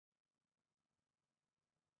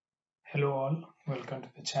Hello all, welcome to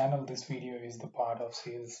the channel. This video is the part of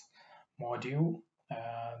sales module,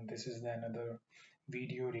 and this is another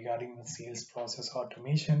video regarding the sales process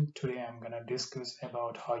automation. Today I'm going to discuss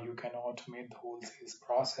about how you can automate the whole sales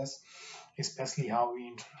process, especially how we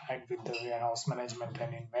interact with the warehouse management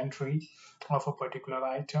and inventory of a particular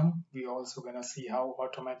item. We also going to see how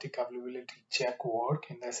automatic availability check work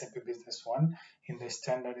in the SAP Business One in the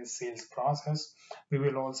standard sales process. We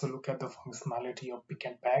will also look at the functionality of pick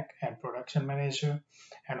and pack and production manager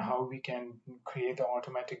and how we can create the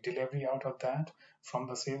automatic delivery out of that from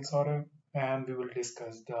the sales order. And we will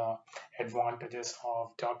discuss the advantages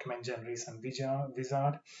of document generation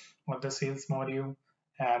wizard of the sales module.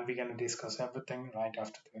 And we're going to discuss everything right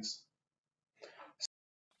after this.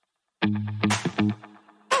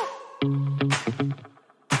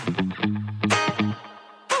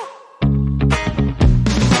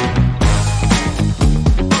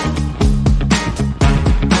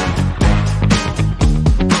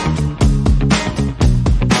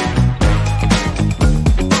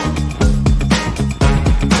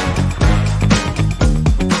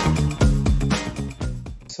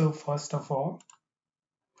 So first of all,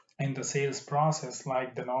 in the sales process,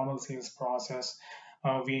 like the normal sales process,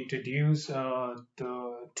 we introduce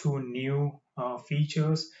the two new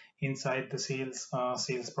features inside the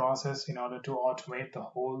sales process in order to automate the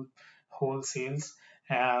whole sales.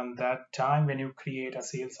 And that time when you create a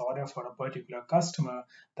sales order for a particular customer,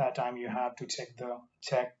 that time you have to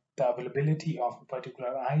check the availability of a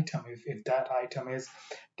particular item, if that item is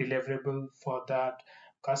deliverable for that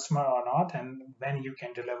customer or not, and when you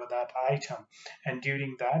can deliver that item. And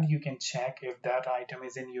during that you can check if that item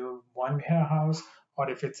is in your one warehouse or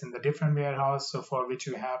if it's in the different warehouse, so for which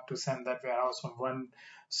you have to send that warehouse from one,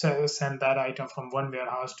 so send that item from one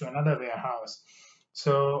warehouse to another warehouse.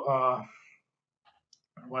 So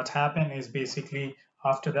what happened is basically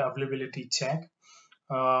after the availability check,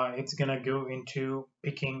 it's gonna go into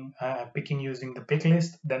picking using the pick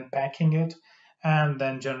list, then packing it, and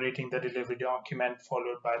then generating the delivery document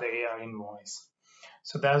followed by the AR invoice.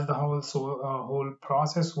 So that's the whole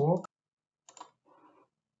process work.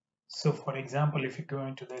 So for example, if you go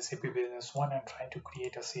into the SAP Business One and try to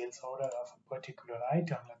create a sales order of a particular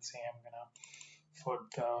item, let's say I'm gonna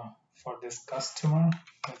for this customer,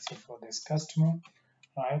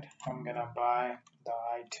 right? I'm gonna buy the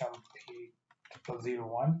item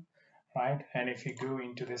P0001, right? And if you go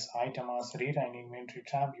into this item master data and inventory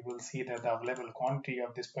tab, you will see that the available quantity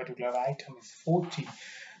of this particular item is 40.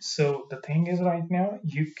 So the thing is, right now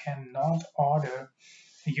you cannot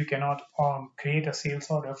create a sales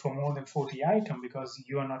order for more than 40 items because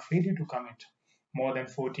you are not ready to commit more than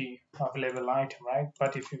 40 available item, right?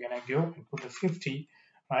 But if you're gonna go and put the 50,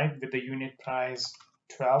 right, with the unit price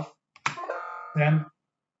 12, then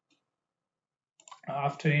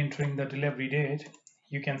after entering the delivery date,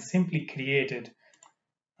 you can simply create it.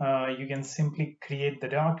 You can simply create the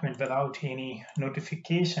document without any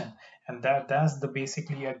notification, and that's the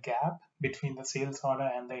basically a gap between the sales order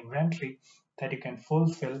and the inventory that you can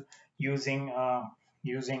fulfill using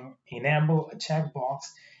enable a checkbox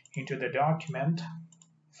into the document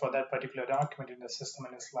for that particular document in the system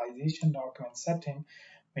initialization document setting.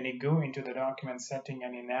 When you go into the document setting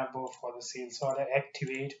and enable for the sales order,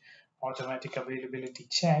 activate automatic availability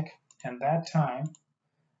check, and that time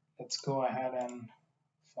let's go ahead and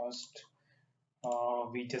first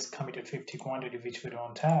we just committed 50 quantity which we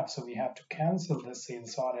don't have, so we have to cancel the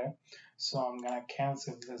sales order. So I'm gonna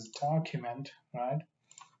cancel this document, right?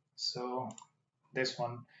 So this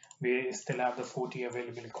one, we still have the 40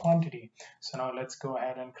 available quantity. So now let's go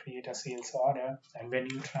ahead and create a sales order. And when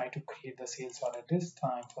you try to create the sales order this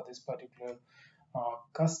time for this particular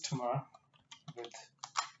customer with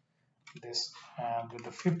this with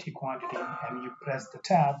the 50 quantity, and you press the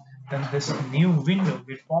tab, then this new window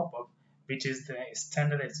will pop up, which is the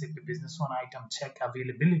standard SAP Business One item check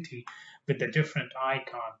availability with the different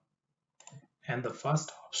icon. And the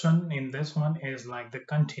first option in this one is like the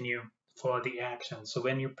continue for the action. So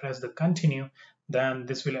when you press the continue, then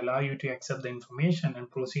this will allow you to accept the information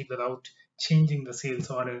and proceed without changing the sales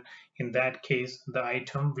order. In that case, the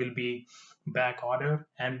item will be back order,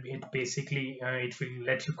 and it basically it will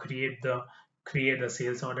let you create the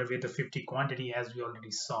sales order with the 50 quantity as we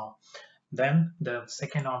already saw. Then the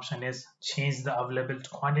second option is change the available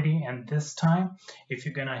quantity, and this time if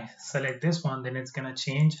you're gonna select this one, then it's gonna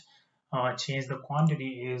change the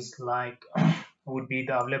quantity is like would be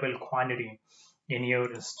the available quantity in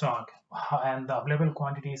your stock, and the available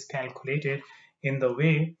quantity is calculated in the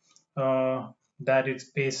way that it's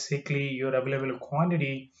basically your available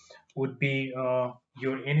quantity would be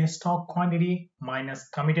your in stock quantity minus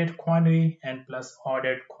committed quantity and plus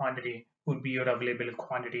ordered quantity would be your available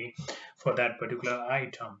quantity for that particular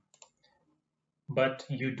item. But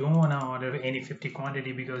you don't want to order any 50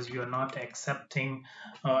 quantity because you are not accepting,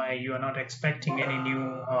 you are not expecting any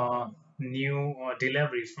new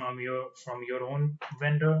delivery from your own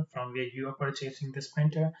vendor from where you are purchasing this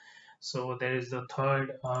printer. So there is the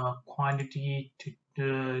third quantity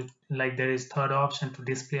to like there is third option to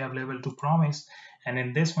display available to promise. And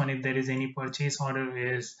in this one, if there is any purchase order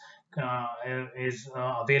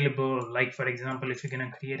available, like for example, if you're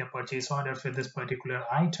going to create a purchase order for this particular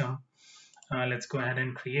item, let's go ahead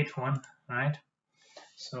and create one, right?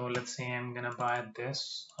 So let's say I'm gonna buy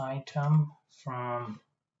this item from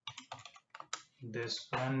this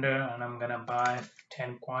vendor and I'm gonna buy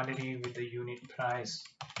 10 quantity with the unit price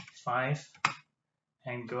 5,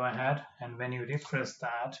 and go ahead, and when you refresh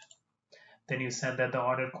that, then you said that the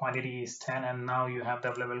ordered quantity is 10 and now you have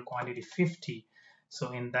the available quantity 50.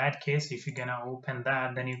 So in that case, if you're gonna open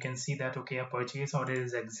that, then you can see that okay, a purchase order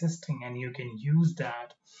is existing and you can use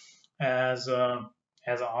that as an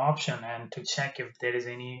option and to check if there is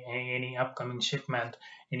any upcoming shipment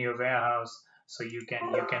in your warehouse, so you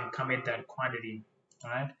can commit that quantity,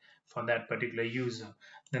 right, for that particular user.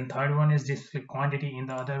 Then third one is display quantity in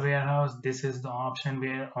the other warehouse. This is the option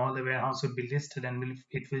where all the warehouse will be listed and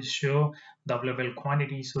it will show the available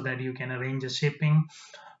quantity so that you can arrange a shipping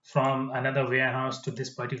from another warehouse to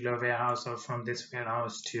this particular warehouse or from this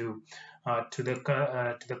warehouse to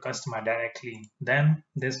the customer directly. Then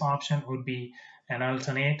this option would be an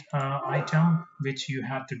alternate item which you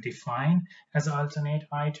have to define as an alternate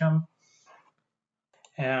item.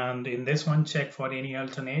 And in this one, check for any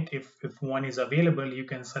alternate. If one is available, you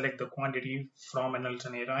can select the quantity from an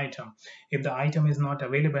alternate item. If the item is not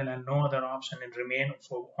available and no other option and remain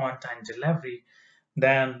for on-time delivery,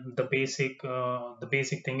 then the basic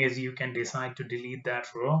thing is you can decide to delete that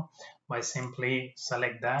row by simply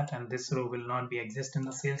select that, and this row will not be exist in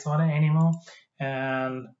the sales order anymore.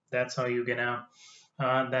 And that's how you're gonna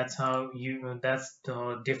that's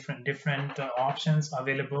the different options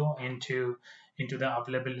available into the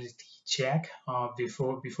availability check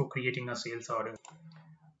before creating a sales order.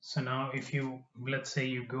 So now if you, let's say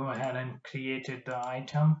you go ahead and created the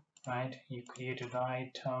item, right? You created the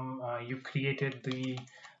item, you created the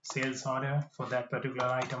sales order for that particular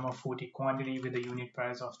item of 40 quantity with the unit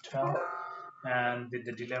price of 12 and with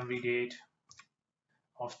the delivery date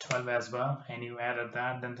of 12 as well, and you added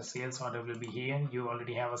that, then the sales order will be here. You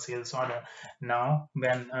already have a sales order. Now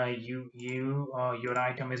when your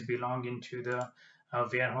item is belonging to the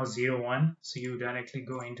warehouse 01, so you directly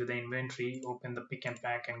go into the inventory, open the pick and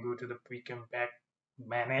pack and go to the pick and pack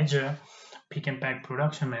manager, pick and pack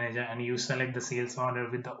production manager, and you select the sales order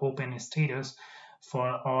with the open status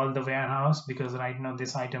for all the warehouse, because right now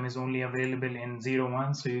this item is only available in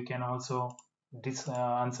 01. So you can also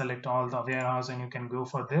unselect all the warehouse and you can go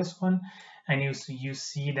for this one, and you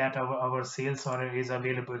see that our sales order is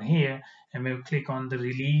available here, and we'll click on the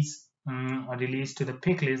release to the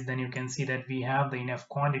pick list. Then you can see that we have the enough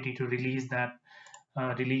quantity to release that,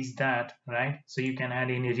 right? So you can add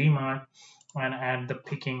any remark and add the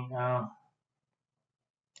picking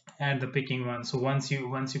one. So once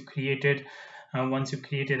you created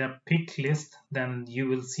a pick list, then you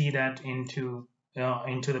will see that into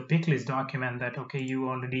the pick list document that okay, you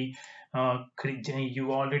already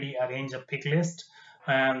arrange a pick list,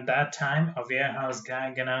 and that time a warehouse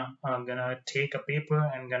guy gonna take a paper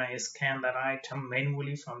and gonna scan that item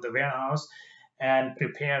manually from the warehouse and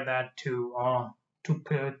prepare that to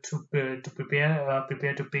prepare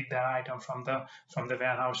to pick that item from the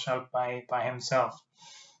warehouse shelf by himself.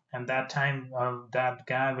 And that time that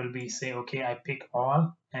guy will be say okay, I pick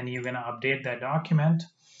all, and you're gonna update that document,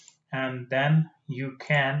 and then you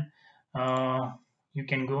can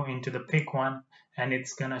go into the pick one, and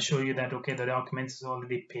it's gonna show you that okay, the document is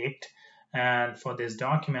already picked and for this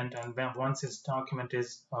document. And then once this document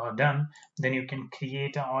is done, then you can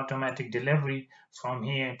create an automatic delivery from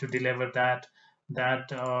here to deliver that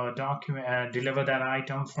deliver that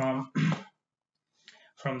item from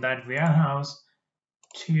from that warehouse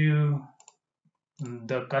to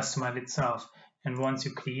the customer itself. And once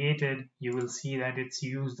you create it, you will see that it's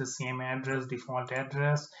used the same address, default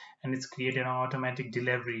address, and it's created an automatic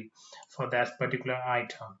delivery for that particular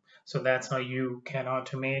item. So that's how you can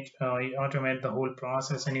automate the whole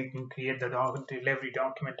process, and you can create the delivery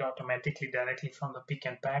document automatically directly from the pick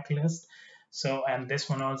and pack list. So, and this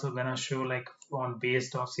one also gonna show like on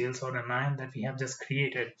based of sales order 9 that we have just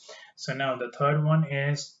created. So now the third one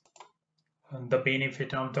is the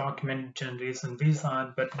benefit of document generation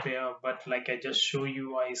wizard, but like I just show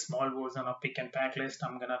you a small version of pick and pack list.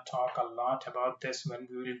 I'm gonna talk a lot about this when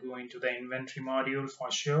we will go into the inventory module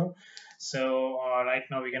for sure. So right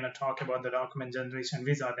now we're gonna talk about the document generation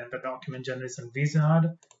wizard, and the document generation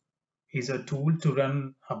wizard is a tool to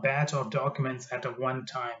run a batch of documents at a one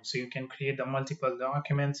time. So you can create the multiple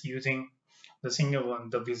documents using the single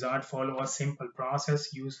one. The wizard follows a simple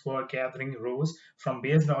process used for gathering rows from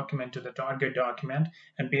base document to the target document,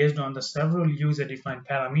 and based on the several user-defined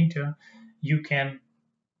parameter, you can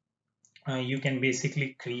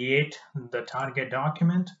basically create the target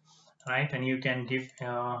document, right? And you can give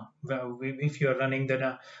if you're running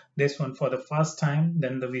this one for the first time,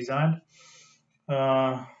 then the wizard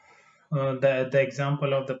the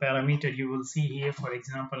example of the parameter you will see here. For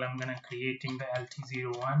example, I'm gonna creating the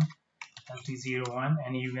LT01,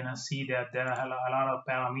 and you're gonna see that there are a lot of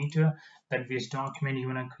parameter that which document you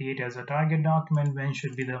wanna create as a target document, when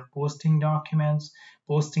should be the posting documents,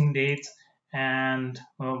 posting dates, and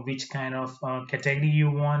which kind of category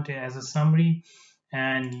you want as a summary.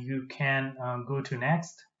 And you can go to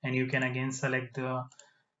next, and you can again select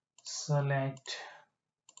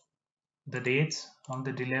the dates on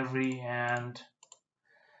the delivery and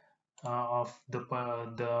of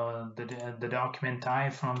the document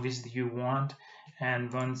type from which you want.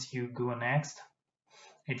 And once you go next,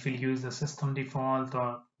 it will use the system default,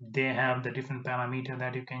 or they have the different parameter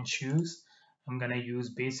that you can choose. I'm gonna use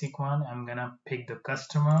basic one. I'm gonna pick the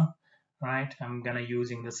customer, right? I'm gonna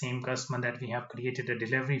using the same customer that we have created a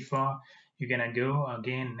delivery for. You're gonna go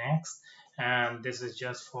again next, and this is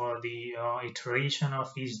just for the iteration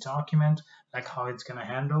of each document, like how it's gonna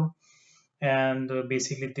handle. And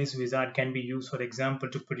basically this wizard can be used, for example,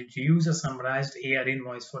 to produce a summarized AR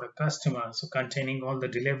invoice for a customer, so containing all the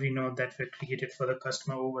delivery notes that were created for the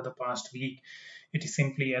customer over the past week. It is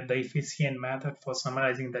simply the efficient method for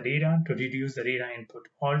summarizing the data to reduce the data input.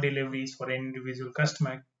 All deliveries for an individual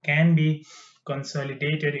customer can be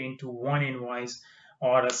consolidated into one invoice,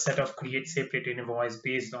 or a set of create separate invoice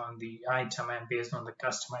based on the item and based on the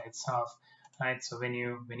customer itself, right? So when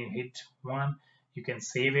you hit one, you can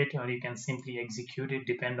save it, or you can simply execute it,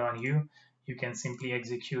 depend on you. You can simply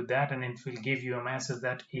execute that, and it will give you a message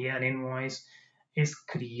that AR invoice is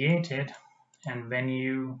created. And when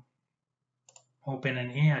you open an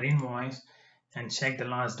AR invoice and check the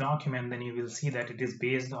last document, then you will see that it is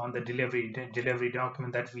based on the delivery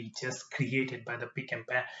document that we just created by the pick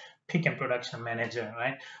and production manager,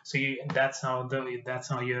 right? So that's how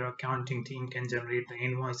your accounting team can generate the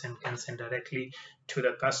invoice and can send directly to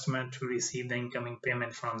the customer to receive the incoming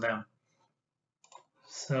payment from them.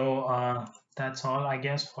 So that's all, I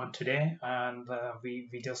guess, for today. And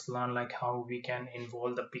we just learned like how we can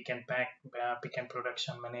involve the pick and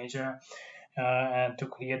production manager and to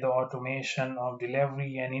create the automation of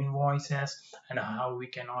delivery and invoices, and how we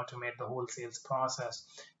can automate the whole sales process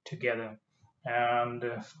together. And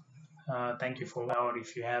thank you for, or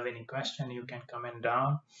if you have any question, you can comment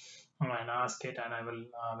down and ask it, and I will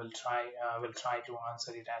try to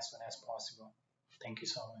answer it as soon as possible. Thank you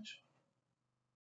so much.